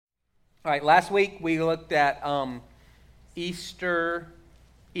All right, last week we looked at Easter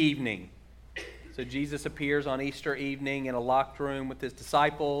evening. So Jesus appears on Easter evening in a locked room with his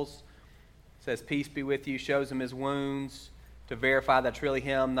disciples, says, "Peace be with you," shows them his wounds to verify that's really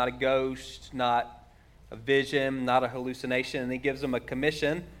him, not a ghost, not a vision, not a hallucination. And he gives them a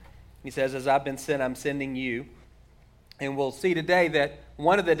commission. He says, "As I've been sent, I'm sending you." And we'll see today that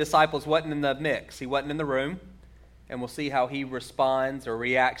one of the disciples wasn't in the mix. He wasn't in the room. And we'll see how he responds or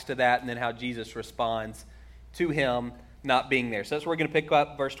reacts to that, and then how Jesus responds to him not being there. So that's where we're going to pick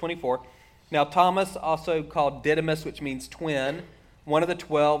up verse 24. "Now Thomas, also called Didymus, which means twin, one of the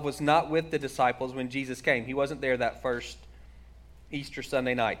 12, was not with the disciples when Jesus came." He wasn't there that first Easter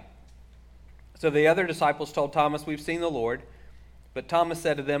Sunday night. "So the other disciples told Thomas, 'We've seen the Lord.' But Thomas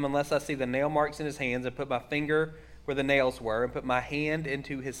said to them, 'Unless I see the nail marks in his hands and put my finger where the nails were and put my hand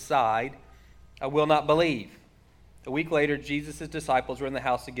into his side, I will not believe.' A week later, Jesus' disciples were in the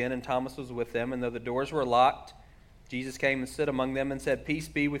house again, and Thomas was with them. And though the doors were locked, Jesus came and stood among them and said, 'Peace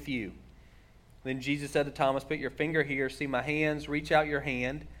be with you.' Then Jesus said to Thomas, 'Put your finger here, see my hands, reach out your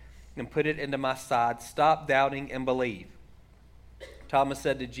hand and put it into my side. Stop doubting and believe.' Thomas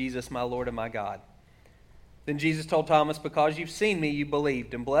said to Jesus, 'My Lord and my God.' Then Jesus told Thomas, 'Because you've seen me, you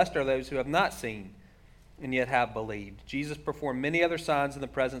believed, and blessed are those who have not seen and yet have believed.' Jesus performed many other signs in the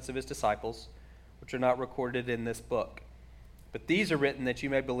presence of his disciples, which are not recorded in this book. But these are written that you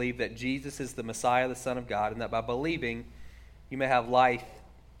may believe that Jesus is the Messiah, the Son of God, and that by believing you may have life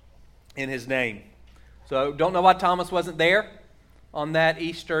in his name." So don't know why Thomas wasn't there on that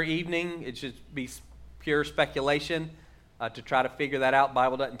Easter evening. It should be pure speculation to try to figure that out. The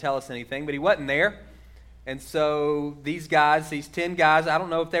Bible doesn't tell us anything, but he wasn't there. And so these guys, these 10 guys, I don't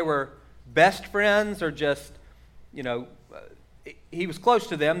know if they were best friends or just, he was close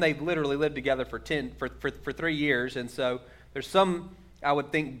to them. They literally lived together for 3 years. And so there's some, I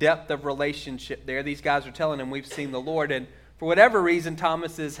would think, depth of relationship there. These guys are telling him, "We've seen the Lord." And for whatever reason,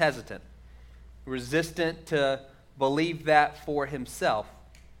 Thomas is hesitant, resistant to believe that for himself.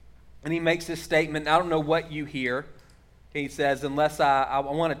 And he makes this statement, "I don't know what you hear." He says, "Unless I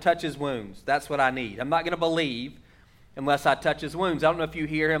want to touch his wounds. That's what I need. I'm not going to believe unless I touch his wounds." I don't know if you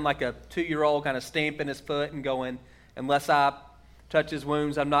hear him like a 2-year-old kind of stamping his foot and going, "Unless I touch his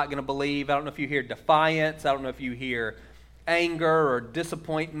wounds, I'm not going to believe." I don't know if you hear defiance. I don't know if you hear anger or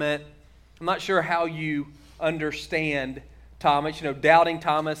disappointment. I'm not sure how you understand Thomas. Doubting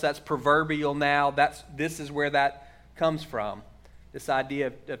Thomas, that's proverbial now. This is where that comes from. This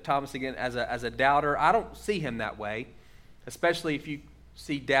idea of Thomas, again, as a doubter. I don't see him that way, especially if you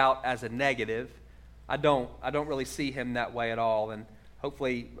see doubt as a negative. I don't really see him that way at all. And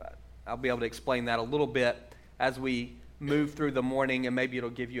hopefully I'll be able to explain that a little bit as we move through the morning, and maybe it'll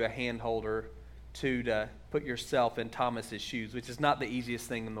give you a hand holder to put yourself in Thomas's shoes, which is not the easiest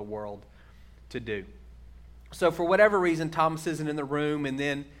thing in the world to do. So for whatever reason, Thomas isn't in the room, and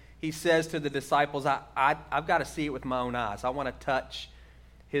then he says to the disciples, I've got to see it with my own eyes. I want to touch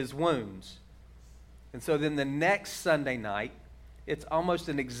his wounds. And so then the next Sunday night, it's almost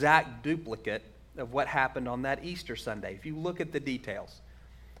an exact duplicate of what happened on that Easter Sunday, if you look at the details.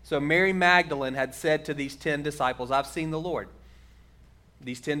 So Mary Magdalene had said to these 10 disciples, "I've seen the Lord."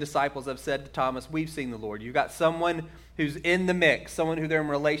 These 10 disciples have said to Thomas, "We've seen the Lord." You've got someone who's in the mix, someone who they're in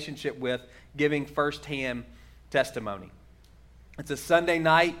relationship with, giving firsthand testimony. It's a Sunday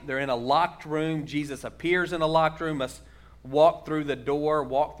night. They're in a locked room. Jesus appears in a locked room, must walk through the door,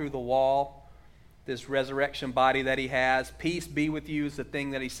 walk through the wall. This resurrection body that he has. "Peace be with you" is the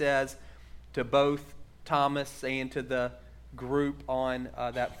thing that he says to both Thomas and to the group on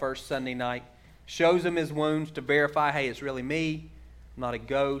that first Sunday night. Shows him his wounds to verify, hey, it's really me. I'm not a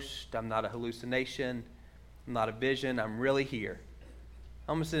ghost. I'm not a hallucination. I'm not a vision. I'm really here.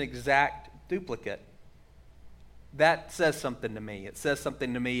 Almost an exact duplicate. That says something to me. It says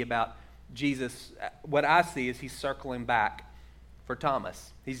something to me about Jesus. What I see is he's circling back for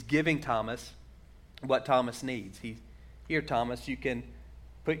Thomas. He's giving Thomas what Thomas needs. Here, Thomas, you can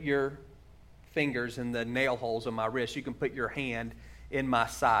put your fingers in the nail holes of my wrist. You can put your hand in my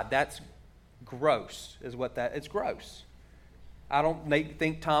side. That's gross, is what that, it's gross. I don't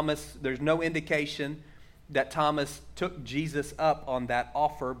think Thomas, there's no indication that Thomas took Jesus up on that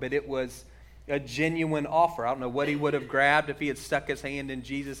offer, but it was a genuine offer. I don't know what he would have grabbed if he had stuck his hand in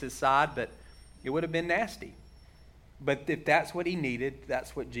Jesus' side, but it would have been nasty. But if that's what he needed,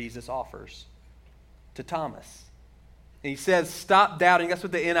 that's what Jesus offers to Thomas. And he says, "Stop doubting." That's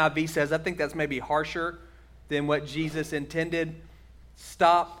what the NIV says. I think that's maybe harsher than what Jesus intended.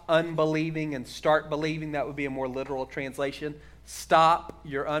 Stop unbelieving and start believing. That would be a more literal translation. Stop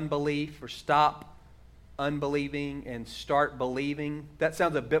your unbelief, or stop unbelieving and start believing. That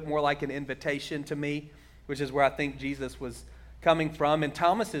sounds a bit more like an invitation to me, which is where I think Jesus was coming from. And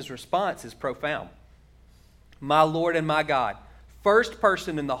Thomas's response is profound. My Lord and my God. First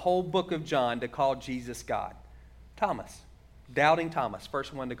person in the whole book of John to call Jesus God. Thomas. Doubting Thomas.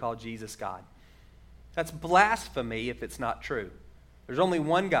 First one to call Jesus God. That's blasphemy if it's not true. There's only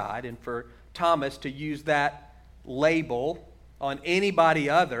one God, and for Thomas to use that label on anybody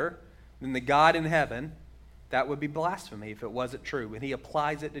other than the God in heaven, that would be blasphemy if it wasn't true. And he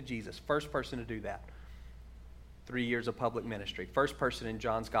applies it to Jesus. First person to do that. 3 years of public ministry. First person in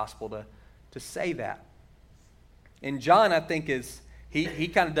John's gospel to say that. And John, I think, he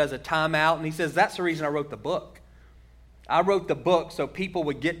kind of does a timeout, and he says, that's the reason I wrote the book. I wrote the book so people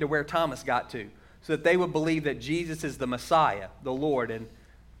would get to where Thomas got to, so that they would believe that Jesus is the Messiah, the Lord, and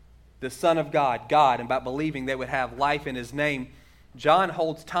the Son of God, and by believing they would have life in his name. John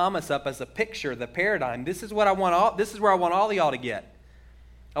holds Thomas up as a picture, the paradigm. This is where I want all of y'all to get.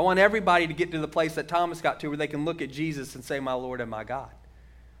 I want everybody to get to the place that Thomas got to, where they can look at Jesus and say, my Lord and my God.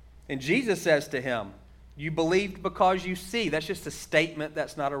 And Jesus says to him, you believed because you see. That's just a statement.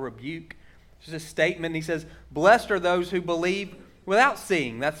 That's not a rebuke. It's just a statement. And he says, blessed are those who believe without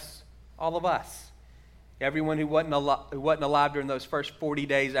seeing. That's all of us. Everyone who wasn't alive during those first 40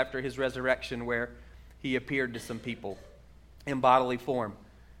 days after his resurrection, where he appeared to some people in bodily form.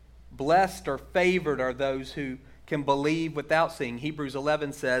 Blessed or favored are those who can believe without seeing. Hebrews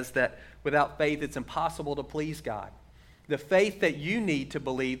 11 says that without faith it's impossible to please God. The faith that you need to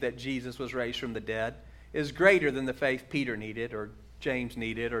believe that Jesus was raised from the dead is greater than the faith Peter needed, or James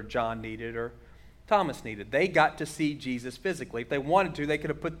needed, or John needed, or Thomas needed. They got to see Jesus physically. If they wanted to, they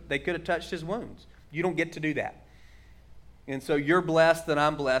could have touched his wounds. You don't get to do that. And so you're blessed and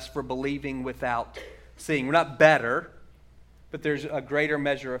I'm blessed for believing without seeing. We're not better, but there's a greater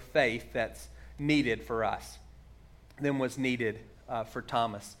measure of faith that's needed for us than was needed for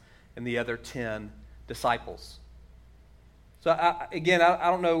Thomas and the other 10 disciples. So I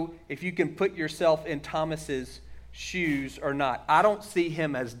don't know if you can put yourself in Thomas's shoes or not. I don't see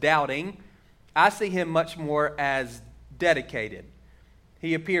him as doubting. I see him much more as dedicated.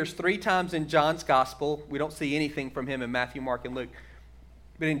 He appears 3 times in John's gospel. We don't see anything from him in Matthew, Mark, and Luke.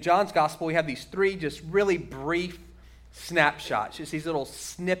 But in John's gospel, we have these 3 just really brief snapshots, just these little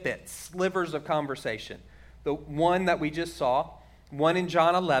snippets, slivers of conversation. The one that we just saw, one in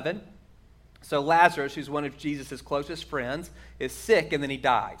John 11. So Lazarus, who's one of Jesus' closest friends, is sick and then he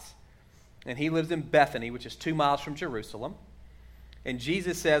dies. And he lives in Bethany, which is 2 miles from Jerusalem. And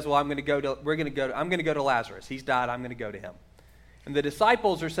Jesus says, well, I'm going to go to Lazarus. He's died, I'm going to go to him. And the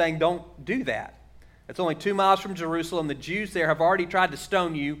disciples are saying, don't do that. It's only 2 miles from Jerusalem. The Jews there have already tried to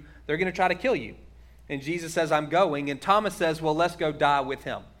stone you. They're going to try to kill you. And Jesus says, I'm going. And Thomas says, well, let's go die with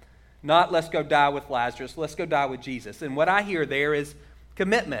him. Not let's go die with Lazarus. Let's go die with Jesus. And what I hear there is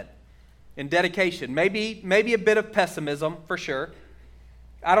commitment and dedication. Maybe a bit of pessimism, for sure.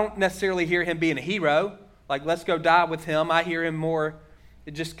 I don't necessarily hear him being a hero. Like, let's go die with him. I hear him more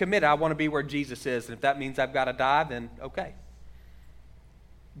just committed. I want to be where Jesus is. And if that means I've got to die, then okay.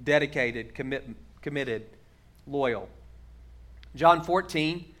 Dedicated, committed, loyal. John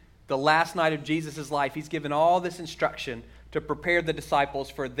 14, the last night of Jesus' life, he's given all this instruction to prepare the disciples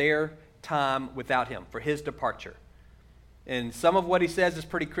for their time without him, for his departure. And some of what he says is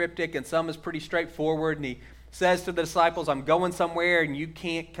pretty cryptic, and some is pretty straightforward. And he says to the disciples, I'm going somewhere, and you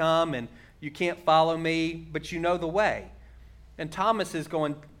can't come, and you can't follow me, but you know the way. And Thomas is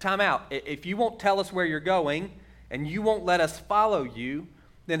going, time out. If you won't tell us where you're going, and you won't let us follow you,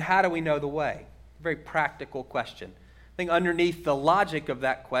 then how do we know the way? Very practical question. I think underneath the logic of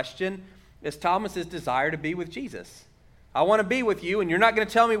that question is Thomas's desire to be with Jesus. I want to be with you, and you're not going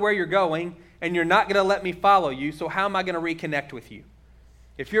to tell me where you're going, and you're not going to let me follow you, so how am I going to reconnect with you?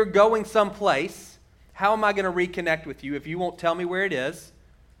 If you're going someplace, how am I going to reconnect with you if you won't tell me where it is,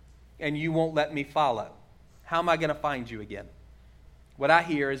 and you won't let me follow? How am I going to find you again? What I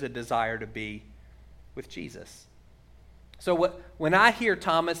hear is a desire to be with Jesus. So when I hear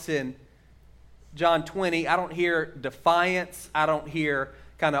Thomas in John 20, I don't hear defiance. I don't hear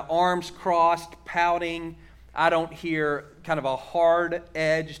kind of arms crossed, pouting. I don't hear kind of a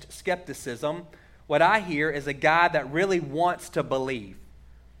hard-edged skepticism. What I hear is a guy that really wants to believe.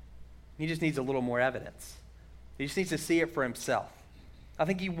 He just needs a little more evidence. He just needs to see it for himself. I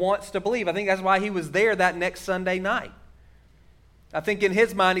think he wants to believe. I think that's why he was there that next Sunday night. I think in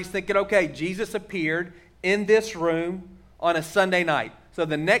his mind he's thinking, okay, Jesus appeared in this room on a Sunday night. So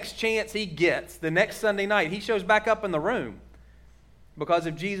the next chance he gets, the next Sunday night, he shows back up in the room. Because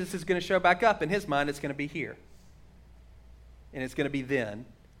if Jesus is going to show back up, in his mind it's going to be here. And it's going to be then.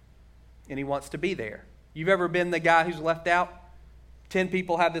 And he wants to be there. You've ever been the guy who's left out? 10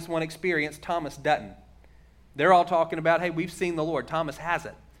 people have this one experience. Thomas doesn't. They're all talking about, hey, we've seen the Lord. Thomas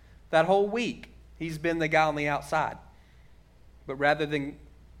hasn't. That whole week, he's been the guy on the outside. But rather than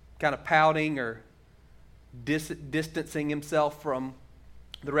kind of pouting or distancing himself from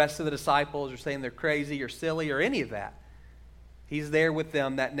the rest of the disciples or saying they're crazy or silly or any of that, he's there with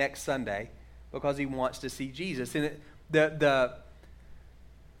them that next Sunday because he wants to see Jesus. And the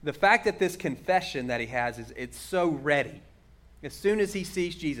fact that this confession that he has it's so ready. As soon as he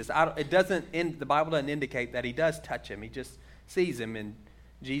sees Jesus, the Bible doesn't indicate that he does touch him. He just sees him, and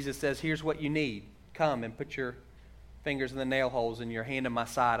Jesus says, here's what you need. Come and put your fingers in the nail holes and your hand in my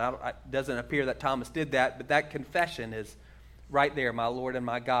side. It doesn't appear that Thomas did that, but that confession is right there, my Lord and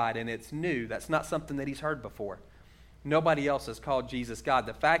my God, and it's new. That's not something that he's heard before. Nobody else has called Jesus God.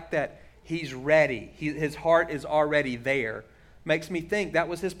 The fact that he's ready, his heart is already there, makes me think that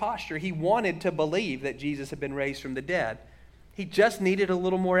was his posture. He wanted to believe that Jesus had been raised from the dead. He just needed a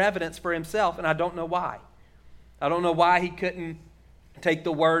little more evidence for himself, and I don't know why. I don't know why he couldn't take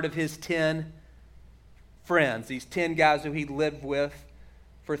the word of his 10 friends, these 10 guys who he lived with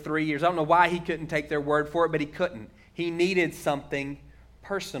for 3 years. I don't know why he couldn't take their word for it, but he couldn't. He needed something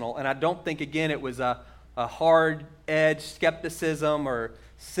personal, and I don't think, again, it was a hard-edged skepticism or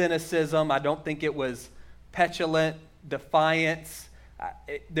cynicism. I don't think it was petulant defiance.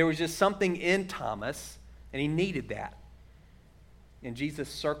 There was just something in Thomas, and he needed that. And Jesus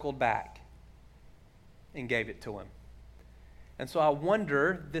circled back and gave it to him. And so I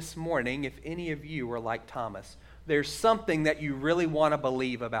wonder this morning if any of you are like Thomas. There's something that you really want to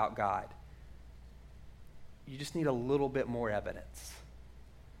believe about God. You just need a little bit more evidence.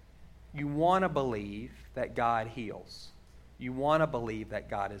 You want to believe that God heals. You want to believe that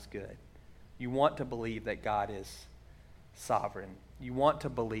God is good. You want to believe that God is sovereign. You want to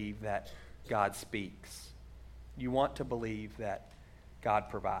believe that God speaks. You want to believe that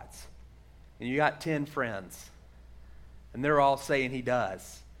God provides. And you got 10 friends, and they're all saying he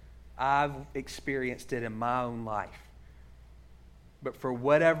does. I've experienced it in my own life. But for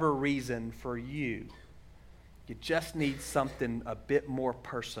whatever reason, for you just need something a bit more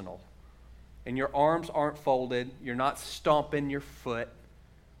personal. And your arms aren't folded. You're not stomping your foot.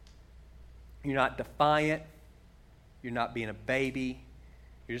 You're not defiant. You're not being a baby.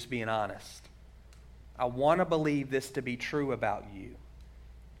 You're just being honest. I want to believe this to be true about you.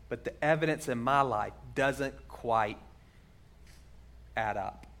 But the evidence in my life doesn't quite add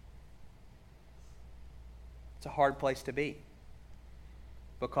up. It's a hard place to be.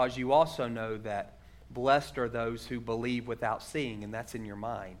 Because you also know that blessed are those who believe without seeing, and that's in your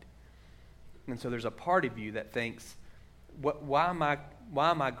mind. And so there's a part of you that thinks, why am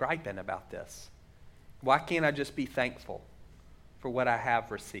I griping about this? Why can't I just be thankful for what I have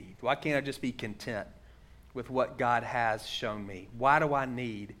received? Why can't I just be content with what God has shown me? Why do I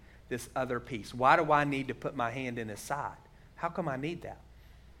need this other piece? Why do I need to put my hand in his side? How come I need that?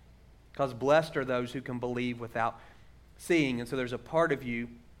 Because blessed are those who can believe without seeing. And so there's a part of you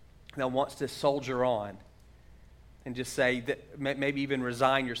that wants to soldier on and just say, that maybe even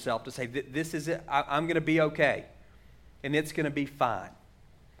resign yourself to say, this is it. I'm going to be okay. And it's going to be fine.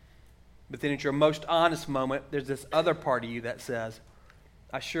 But then at your most honest moment, there's this other part of you that says,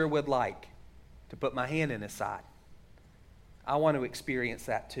 I sure would like to put my hand in his side. I want to experience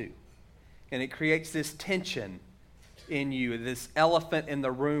that too. And it creates this tension in you, this elephant in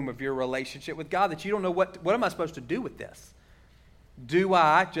the room of your relationship with God that you don't know what am I supposed to do with this? Do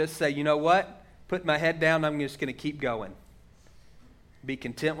I just say, you know what? Put my head down, I'm just going to keep going. Be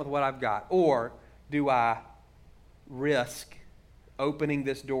content with what I've got. Or do I risk opening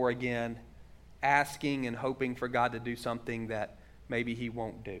this door again, asking and hoping for God to do something that maybe he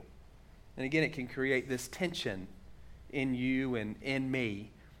won't do? And again, it can create this tension in you and in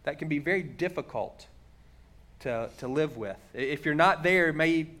me that can be very difficult to live with. If you're not there,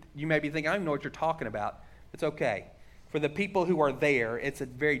 you may be thinking, I don't know what you're talking about. It's okay. For the people who are there, it's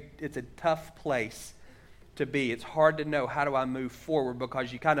a tough place to be. It's hard to know, how do I move forward,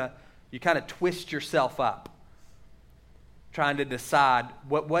 because you kind of twist yourself up trying to decide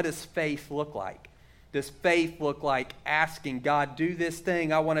what does faith look like? Does faith look like asking God, do this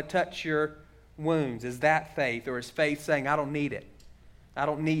thing, I want to touch your wounds? Is that faith? Or is faith saying, I don't need it? I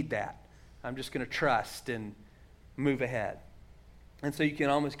don't need that. I'm just going to trust and move ahead. And so you can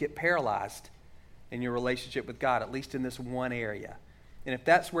almost get paralyzed in your relationship with God, at least in this one area. And if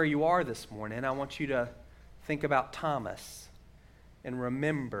that's where you are this morning, I want you to think about Thomas and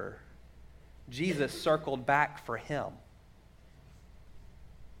remember Jesus circled back for him.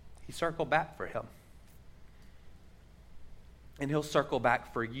 He circled back for him. And he'll circle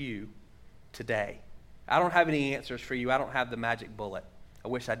back for you today. I don't have any answers for you. I don't have the magic bullet. I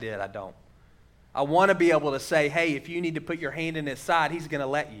wish I did. I don't. I want to be able to say, hey, if you need to put your hand in his side, he's going to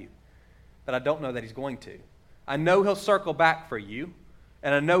let you. But I don't know that he's going to. I know he'll circle back for you,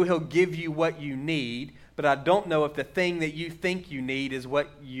 and I know he'll give you what you need, but I don't know if the thing that you think you need is what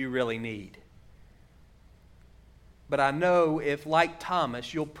you really need. But I know if, like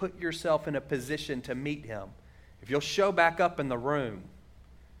Thomas, you'll put yourself in a position to meet him, if you'll show back up in the room,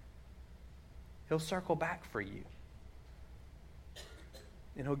 he'll circle back for you.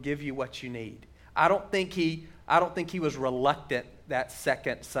 And he'll give you what you need. I don't think he was reluctant that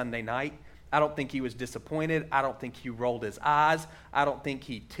second Sunday night. I don't think he was disappointed. I don't think he rolled his eyes. I don't think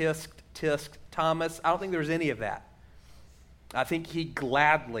he tisked Thomas. I don't think there was any of that. I think he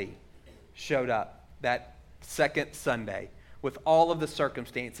gladly showed up that second Sunday with all of the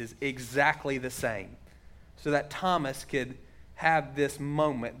circumstances exactly the same, so that Thomas could have this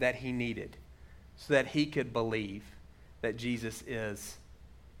moment that he needed, so that he could believe that Jesus is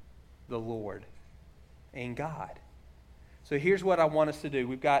the Lord and God. So here's what I want us to do.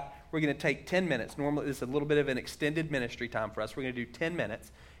 We're going to take 10 minutes. Normally, this is a little bit of an extended ministry time for us. We're going to do 10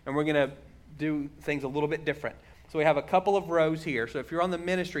 minutes, and we're going to do things a little bit different. So we have a couple of rows here. So if you're on the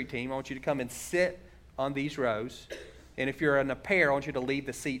ministry team, I want you to come and sit on these rows. And if you're in a pair, I want you to leave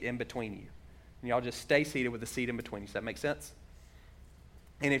the seat in between you. And y'all just stay seated with the seat in between you. Does that make sense?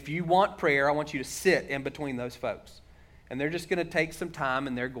 And if you want prayer, I want you to sit in between those folks. And they're just going to take some time,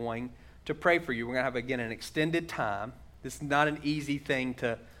 and they're going to pray for you. We're going to have, again, an extended time. This is not an easy thing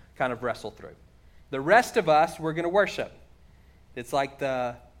to kind of wrestle through. The rest of us, we're going to worship. It's like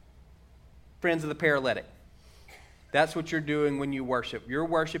the Friends of the Paralytic. That's what you're doing when you worship. Your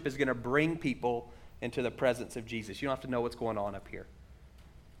worship is going to bring people into the presence of Jesus. You don't have to know what's going on up here.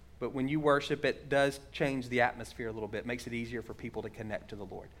 But when you worship, it does change the atmosphere a little bit. It makes it easier for people to connect to the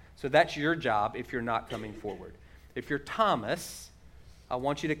Lord. So that's your job if you're not coming forward. If you're Thomas, I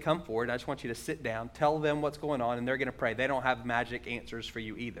want you to come forward. I just want you to sit down, tell them what's going on, and they're going to pray. They don't have magic answers for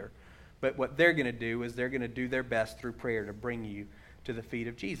you either. But what they're going to do is they're going to do their best through prayer to bring you to the feet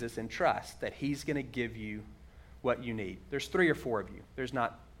of Jesus and trust that he's going to give you what you need. There's 3 or 4 of you. There's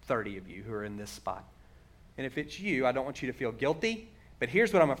not 30 of you who are in this spot. And if it's you, I don't want you to feel guilty. But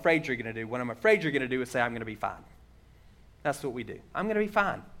here's what I'm afraid you're going to do. What I'm afraid you're going to do is say, I'm going to be fine. That's what we do. I'm going to be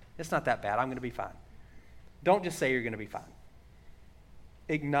fine. It's not that bad. I'm going to be fine. Don't just say you're going to be fine.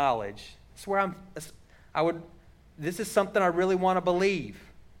 Acknowledge. It's where this is something I really want to believe.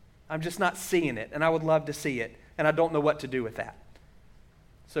 I'm just not seeing it, and I would love to see it, and I don't know what to do with that.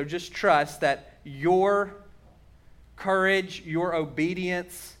 So just trust that your courage, your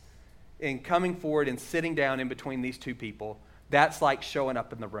obedience in coming forward and sitting down in between these two people, that's like showing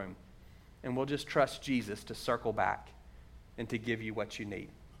up in the room. And we'll just trust Jesus to circle back and to give you what you need.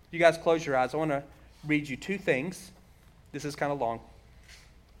 You guys close your eyes. I want to read you 2 things. This is kind of long,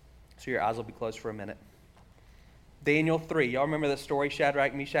 so your eyes will be closed for a minute. Daniel 3. Y'all remember the story,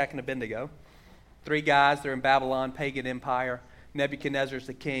 Shadrach, Meshach, and Abednego? 3 guys, they're in Babylon, pagan empire. Nebuchadnezzar's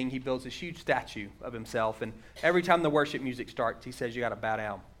the king. He builds this huge statue of himself. And every time the worship music starts, he says, you got to bow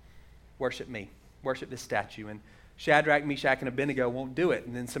down. Worship me. Worship this statue. And Shadrach, Meshach, and Abednego won't do it.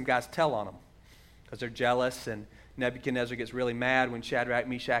 And then some guys tell on them because they're jealous. And Nebuchadnezzar gets really mad when Shadrach,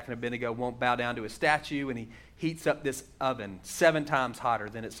 Meshach, and Abednego won't bow down to his statue. And he heats up this oven 7 times hotter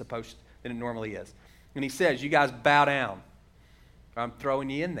than it normally is. And he says, you guys bow down, or I'm throwing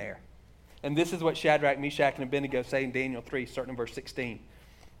you in there. And this is what Shadrach, Meshach, and Abednego say in Daniel 3, starting in verse 16.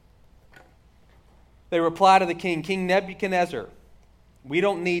 They reply to the king, King Nebuchadnezzar, we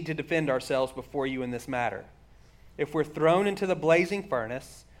don't need to defend ourselves before you in this matter. If we're thrown into the blazing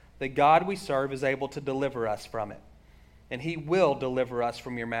furnace, the God we serve is able to deliver us from it. And he will deliver us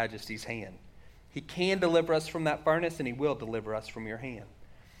from your majesty's hand. He can deliver us from that furnace, and he will deliver us from your hand.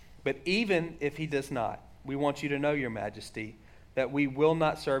 But even if he does not, we want you to know, your majesty, that we will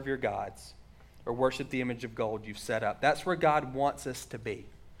not serve your gods or worship the image of gold you've set up. That's where God wants us to be.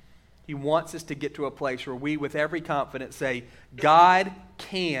 He wants us to get to a place where we, with every confidence, say, God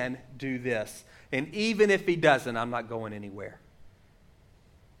can do this. And even if he doesn't, I'm not going anywhere.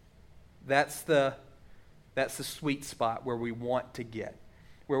 That's the sweet spot where we want to get,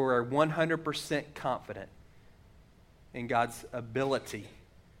 where we're 100% confident in God's ability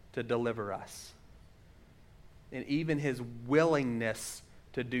to deliver us. And even his willingness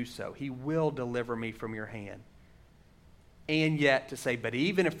to do so. He will deliver me from your hand. And yet to say, but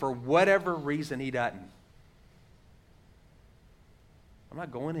even if for whatever reason he doesn't, I'm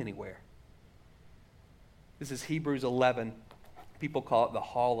not going anywhere. This is Hebrews 11. People call it the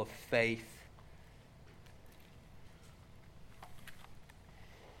Hall of Faith.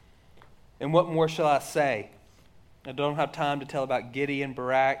 And what more shall I say? I don't have time to tell about Gideon,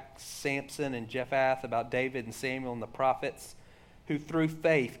 Barak, Samson, and Jephthah, about David and Samuel and the prophets, who through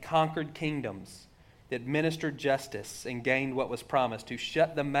faith conquered kingdoms, administered justice, and gained what was promised, who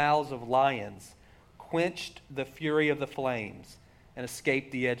shut the mouths of lions, quenched the fury of the flames, and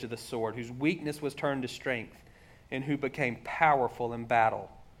escaped the edge of the sword, whose weakness was turned to strength, and who became powerful in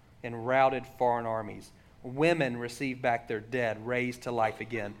battle and routed foreign armies. Women received back their dead, raised to life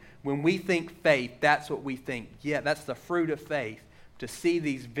again. When we think faith, that's what we think. Yeah, that's the fruit of faith, to see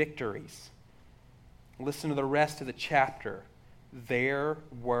these victories. Listen to the rest of the chapter. There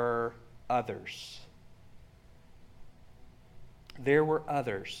were others. There were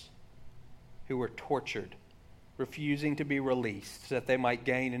others who were tortured, refusing to be released so that they might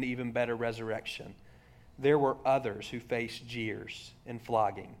gain an even better resurrection. There were others who faced jeers and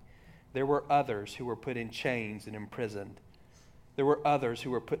flogging. There were others who were put in chains and imprisoned. There were others who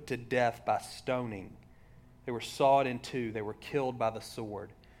were put to death by stoning. They were sawed in two. They were killed by the sword.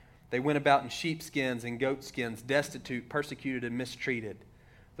 They went about in sheepskins and goatskins, destitute, persecuted, and mistreated.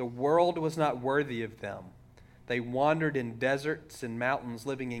 The world was not worthy of them. They wandered in deserts and mountains,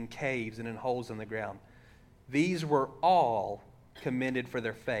 living in caves and in holes in the ground. These were all commended for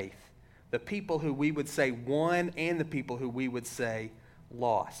their faith. The people who we would say won and the people who we would say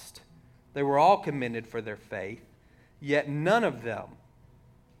lost. They were all commended for their faith, yet none of them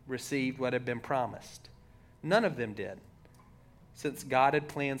received what had been promised. None of them did. Since God had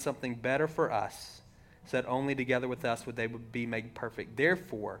planned something better for us, so that only together with us would they be made perfect.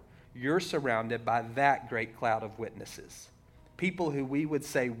 Therefore, you're surrounded by that great cloud of witnesses. People who we would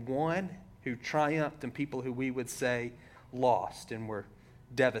say won, who triumphed, and people who we would say lost and were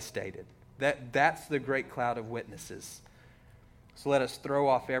devastated. That's the great cloud of witnesses. So let us throw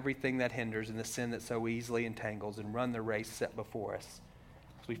off everything that hinders and the sin that so easily entangles and run the race set before us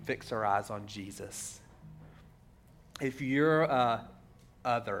as we fix our eyes on Jesus. If you're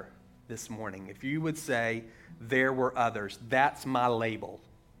other this morning, if you would say, there were others, that's my label,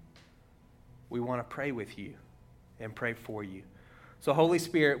 we want to pray with you and pray for you. So Holy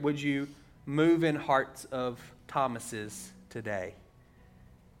Spirit, would you move in hearts of Thomases today?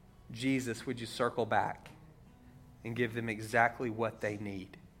 Jesus, would you circle back and give them exactly what they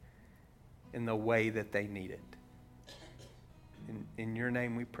need in the way that they need it? In your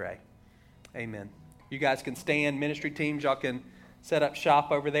name we pray. Amen. You guys can stand. Ministry teams, y'all can set up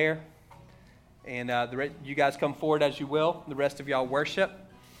shop over there. And you guys come forward as you will. The rest of y'all worship.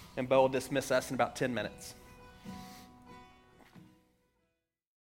 And Bo will dismiss us in about 10 minutes.